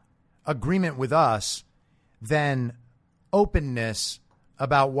not agreement with us, then openness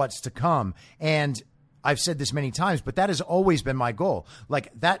about what's to come. And I've said this many times, but that has always been my goal.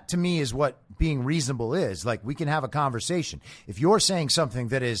 Like, that to me is what being reasonable is. Like, we can have a conversation. If you're saying something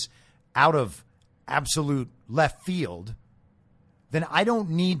that is out of absolute left field, then I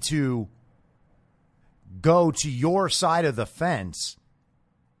don't need to go to your side of the fence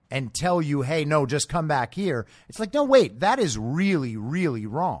and tell you, hey, no, just come back here. It's like, no, wait, that is really, really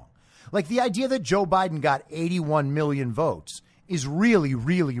wrong. Like, the idea that Joe Biden got 81 million votes is really,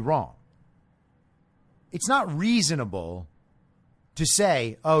 really wrong. It's not reasonable to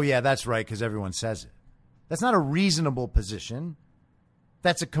say, oh, yeah, that's right, because everyone says it. That's not a reasonable position.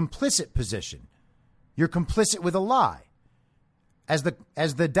 That's a complicit position. You're complicit with a lie. As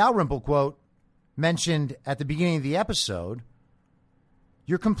the Dalrymple quote mentioned at the beginning of the episode,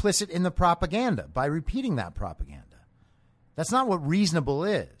 you're complicit in the propaganda by repeating that propaganda. That's not what reasonable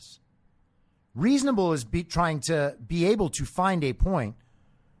is. Reasonable is trying to be able to find a point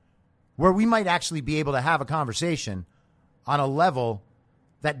where we might actually be able to have a conversation on a level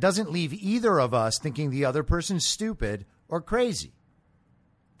that doesn't leave either of us thinking the other person's stupid or crazy.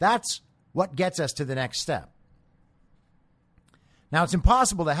 That's what gets us to the next step. Now, it's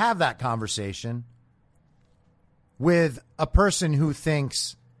impossible to have that conversation with a person who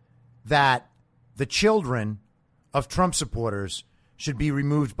thinks that the children of Trump supporters should be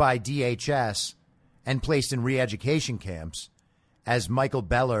removed by DHS and placed in re-education camps, as Michael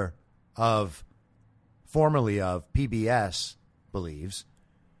Beller formerly of PBS believes.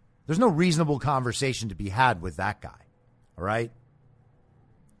 There's no reasonable conversation to be had with that guy. All right.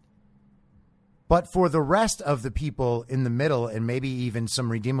 But for the rest of the people in the middle, and maybe even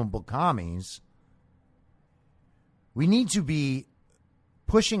some redeemable commies, we need to be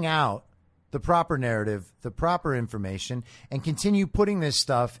pushing out the proper narrative, the proper information, and continue putting this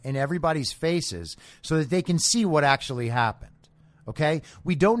stuff in everybody's faces so that they can see what actually happened. Okay?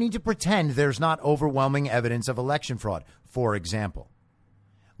 We don't need to pretend there's not overwhelming evidence of election fraud. For example,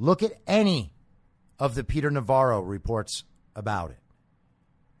 look at any of the Peter Navarro reports about it.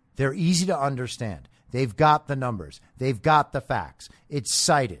 They're easy to understand. They've got the numbers. They've got the facts. It's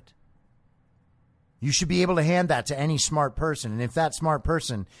cited. You should be able to hand that to any smart person. And if that smart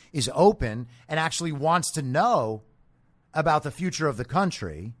person is open and actually wants to know about the future of the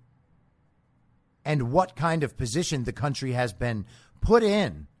country and what kind of position the country has been put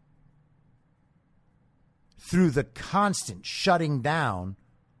in through the constant shutting down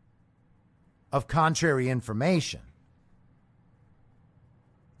of contrary information,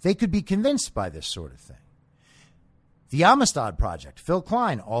 they could be convinced by this sort of thing. The Amistad Project, Phil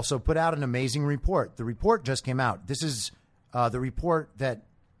Klein also put out an amazing report. The report just came out. This is the report that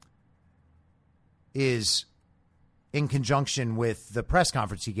is in conjunction with the press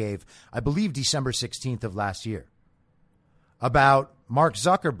conference he gave, I believe, December 16th of last year, about Mark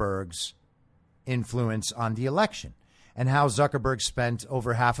Zuckerberg's influence on the election and how Zuckerberg spent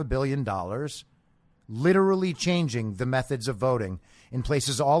over $500 million literally changing the methods of voting in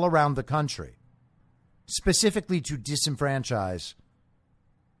places all around the country, specifically to disenfranchise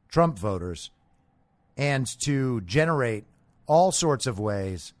Trump voters and to generate all sorts of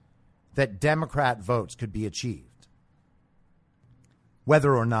ways that Democrat votes could be achieved,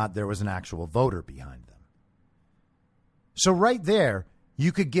 whether or not there was an actual voter behind them. So right there,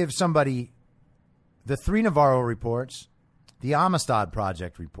 you could give somebody the 3 Navarro reports, the Amistad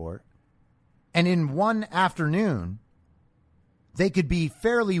Project report, and in one afternoon, they could be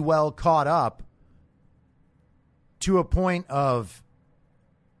fairly well caught up to a point of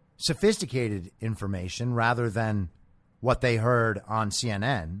sophisticated information rather than what they heard on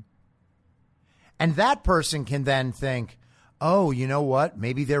CNN. And that person can then think, oh, you know what?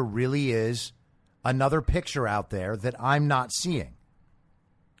 Maybe there really is another picture out there that I'm not seeing.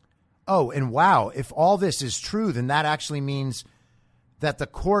 Oh, and wow, if all this is true, then that actually means that the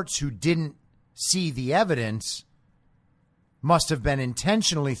courts who didn't see the evidence must have been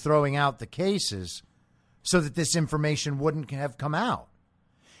intentionally throwing out the cases so that this information wouldn't have come out.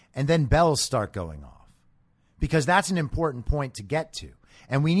 And then bells start going off, because that's an important point to get to.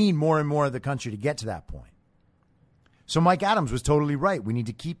 And we need more and more of the country to get to that point. So Mike Adams was totally right. We need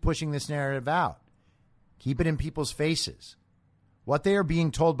to keep pushing this narrative out. Keep it in people's faces. What they are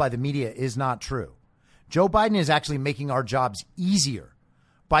being told by the media is not true. Joe Biden is actually making our jobs easier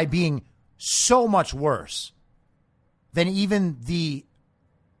by being so much worse than even the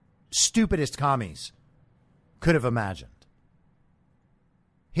stupidest commies could have imagined.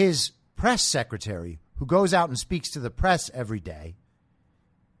 His press secretary, who goes out and speaks to the press every day,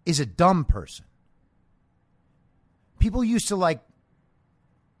 is a dumb person. People used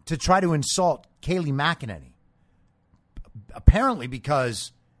to try to insult Kayleigh McEnany, apparently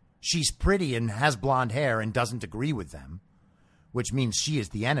because she's pretty and has blonde hair and doesn't agree with them, which means she is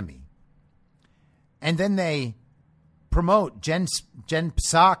the enemy. And then they promote Jen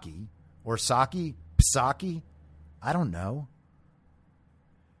Psaki, or Psaki, I don't know,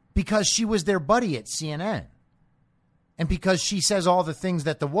 because she was their buddy at CNN and because she says all the things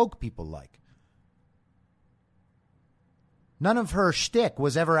that the woke people like. None of her shtick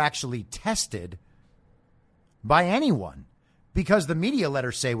was ever actually tested by anyone, because the media let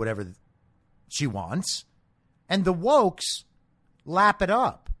her say whatever she wants and the wokes lap it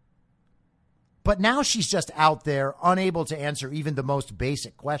up. But now she's just out there unable to answer even the most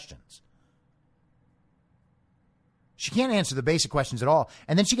basic questions. She can't answer the basic questions at all.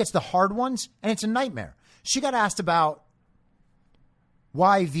 And then she gets the hard ones, and it's a nightmare. She got asked about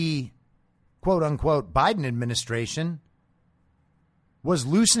why the quote-unquote Biden administration was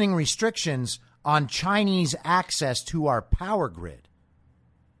loosening restrictions on Chinese access to our power grid.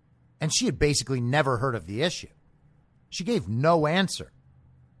 And she had basically never heard of the issue. She gave no answer.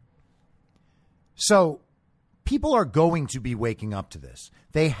 So people are going to be waking up to this.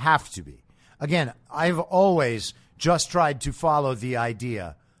 They have to be. Again, I've always just tried to follow the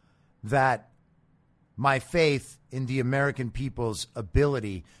idea that my faith in the American people's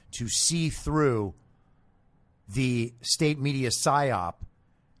ability to see through the state media psyop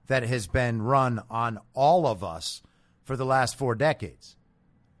that has been run on all of us for the last 4 decades.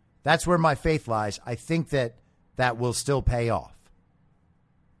 That's where my faith lies. I think that that will still pay off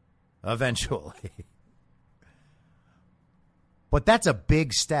eventually. But that's a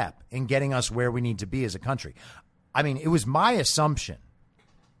big step in getting us where we need to be as a country. I mean, it was my assumption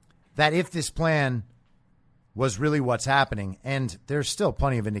that if this plan was really what's happening, and there's still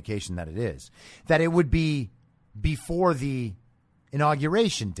plenty of indication that it is, that it would be before the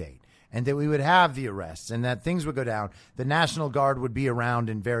inauguration date, and that we would have the arrests, and that things would go down. The National Guard would be around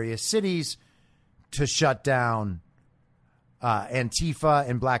in various cities to shut down Antifa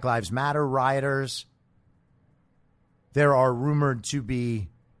and Black Lives Matter rioters. There are rumored to be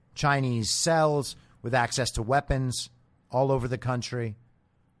Chinese cells with access to weapons all over the country.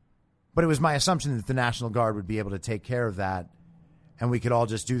 But it was my assumption that the National Guard would be able to take care of that, and we could all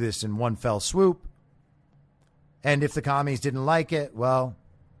just do this in one fell swoop. And if the commies didn't like it, well,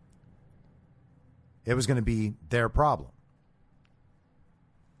 it was going to be their problem.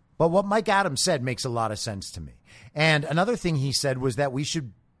 But what Mike Adams said makes a lot of sense to me. And another thing he said was that we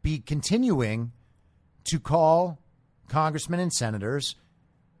should be continuing to call congressmen and senators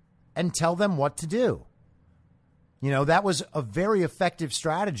and tell them what to do. You know, that was a very effective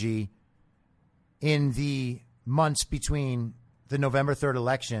strategy in the months between the November 3rd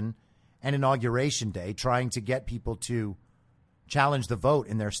election and Inauguration Day, trying to get people to challenge the vote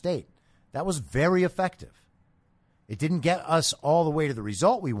in their state. That was very effective. It didn't get us all the way to the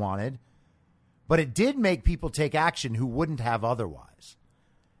result we wanted, but it did make people take action who wouldn't have otherwise.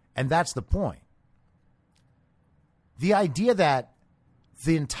 And that's the point. The idea that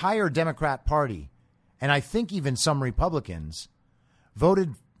the entire Democrat Party, and I think even some Republicans,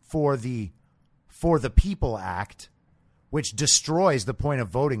 voted for the People Act, which destroys the point of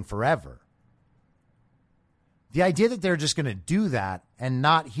voting forever. The idea that they're just going to do that and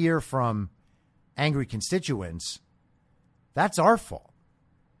not hear from angry constituents, that's our fault.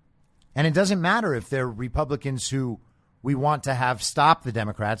 And it doesn't matter if they're Republicans who we want to have stop the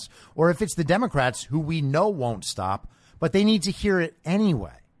Democrats, or if it's the Democrats who we know won't stop, but they need to hear it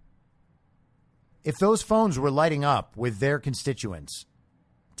anyway. If those phones were lighting up with their constituents,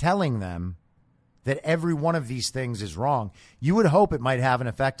 telling them that every one of these things is wrong, you would hope it might have an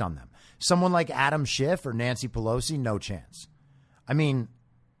effect on them. Someone like Adam Schiff or Nancy Pelosi, no chance. I mean,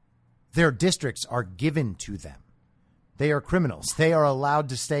 their districts are given to them. They are criminals. They are allowed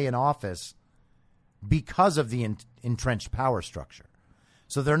to stay in office because of the entrenched power structure.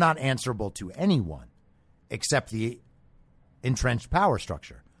 So they're not answerable to anyone except the entrenched power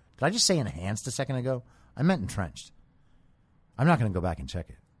structure. Did I just say enhanced a second ago? I meant entrenched. I'm not going to go back and check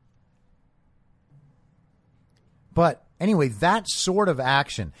it. But anyway, that sort of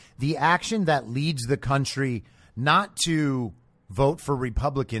action, the action that leads the country not to vote for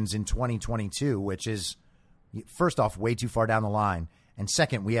Republicans in 2022, which is, first off, way too far down the line. And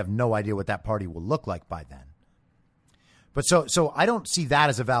second, we have no idea what that party will look like by then. But so I don't see that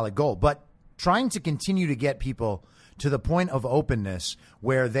as a valid goal. But trying to continue to get people to the point of openness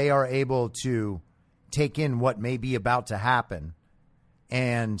where they are able to take in what may be about to happen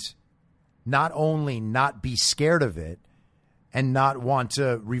and not only not be scared of it and not want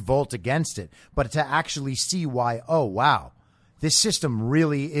to revolt against it, but to actually see why, oh, wow, this system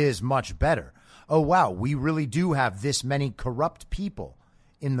really is much better. Oh, wow, we really do have this many corrupt people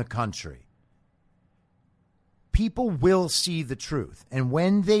in the country. People will see the truth. And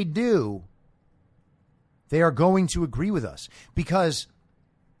when they do, they are going to agree with us because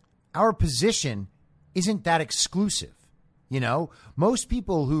our position isn't that exclusive. You know, most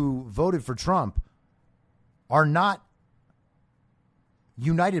people who voted for Trump are not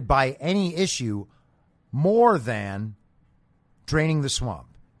united by any issue more than draining the swamp,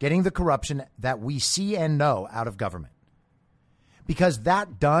 getting the corruption that we see and know out of government. Because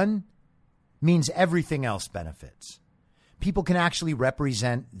that done means everything else benefits. People can actually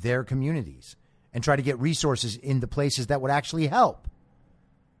represent their communities and try to get resources in the places that would actually help.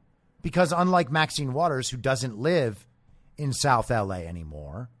 Because unlike Maxine Waters, who doesn't live in South LA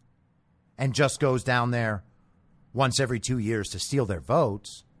anymore and just goes down there once every 2 years to steal their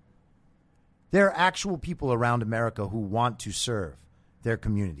votes, there are actual people around America who want to serve their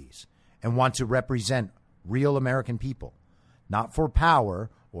communities and want to represent real American people, not for power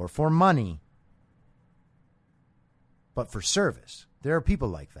or for money, but for service. There are people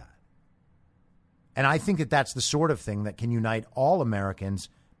like that. And I think that that's the sort of thing that can unite all Americans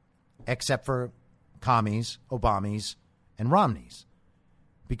except for commies, Obamas, and Romneys,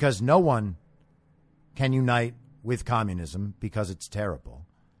 because no one can unite with communism because it's terrible.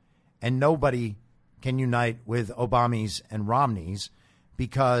 And nobody can unite with Obamas and Romneys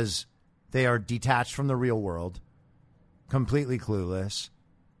because they are detached from the real world, completely clueless,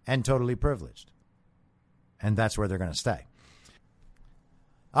 and totally privileged. And that's where they're going to stay.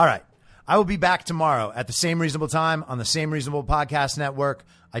 All right. I will be back tomorrow at the same reasonable time on the same reasonable podcast network.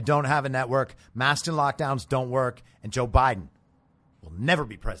 I don't have a network. Masks and lockdowns don't work. And Joe Biden will never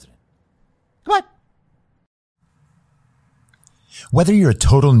be president. What? Whether you're a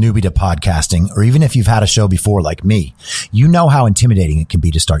total newbie to podcasting or even if you've had a show before like me, you know how intimidating it can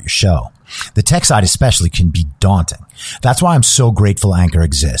be to start your show. The tech side especially can be daunting. That's why I'm so grateful Anchor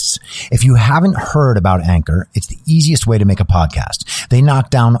exists. If you haven't heard about Anchor, it's the easiest way to make a podcast. They knock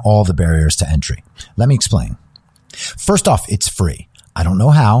down all the barriers to entry. Let me explain. First off, it's free. I don't know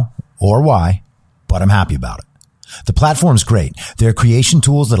how or why, but I'm happy about it. The platform's great. There are creation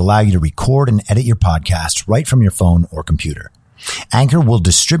tools that allow you to record and edit your podcast right from your phone or computer. Anchor will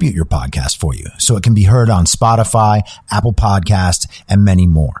distribute your podcast for you so it can be heard on Spotify, Apple Podcasts, and many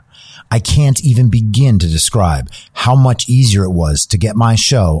more. I can't even begin to describe how much easier it was to get my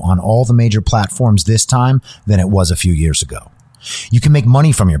show on all the major platforms this time than it was a few years ago. You can make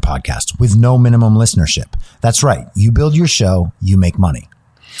money from your podcast with no minimum listenership. That's right. You build your show, you make money.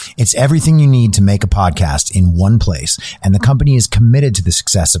 It's everything you need to make a podcast in one place, and the company is committed to the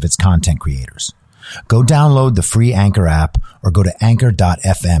success of its content creators. Go download the free Anchor app or go to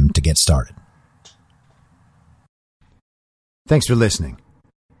anchor.fm to get started. Thanks for listening.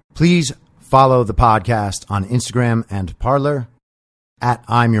 Please follow the podcast on Instagram and Parler at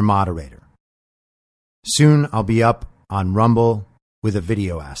I'm Your Moderator. Soon I'll be up on Rumble with a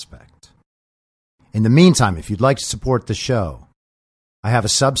video aspect. In the meantime, if you'd like to support the show, I have a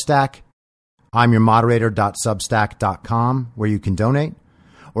Substack, imyourmoderator.substack.com, where you can donate,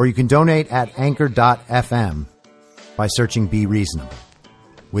 or you can donate at anchor.fm by searching Be Reasonable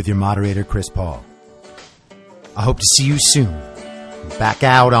with your moderator, Chris Paul. I hope to see you soon, back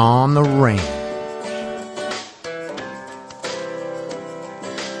out on the range.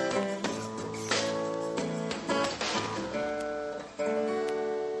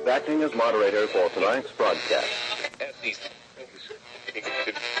 Acting as moderator for tonight's broadcast.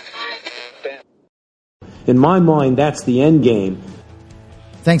 In my mind, that's the end game.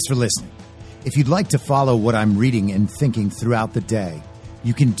 Thanks for listening. If you'd like to follow what I'm reading and thinking throughout the day,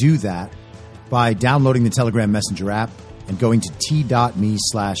 you can do that by downloading the Telegram Messenger app and going to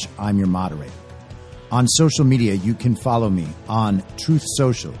t.me/I'm your moderator. On social media, you can follow me on Truth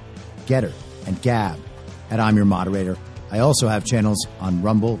Social, Getter, and Gab at I'm your moderator. I also have channels on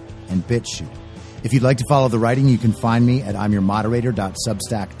Rumble and BitChute. If you'd like to follow the writing, you can find me at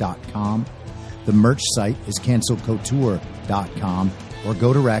imyourmoderator.substack.com. The merch site is cancelcouture.com, or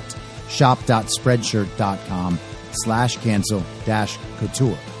go direct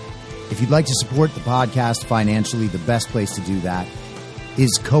shop.spreadshirt.com/cancel-couture. If you'd like to support the podcast financially, the best place to do that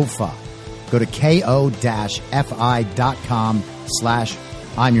is Ko-Fi. Go to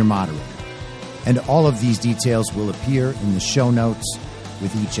ko-fi.com/I'm your moderator. And all of these details will appear in the show notes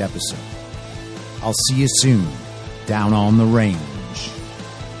with each episode. I'll see you soon down on the range.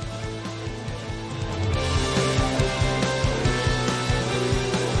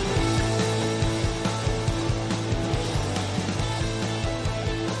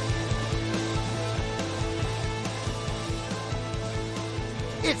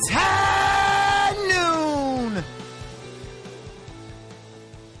 It's happening!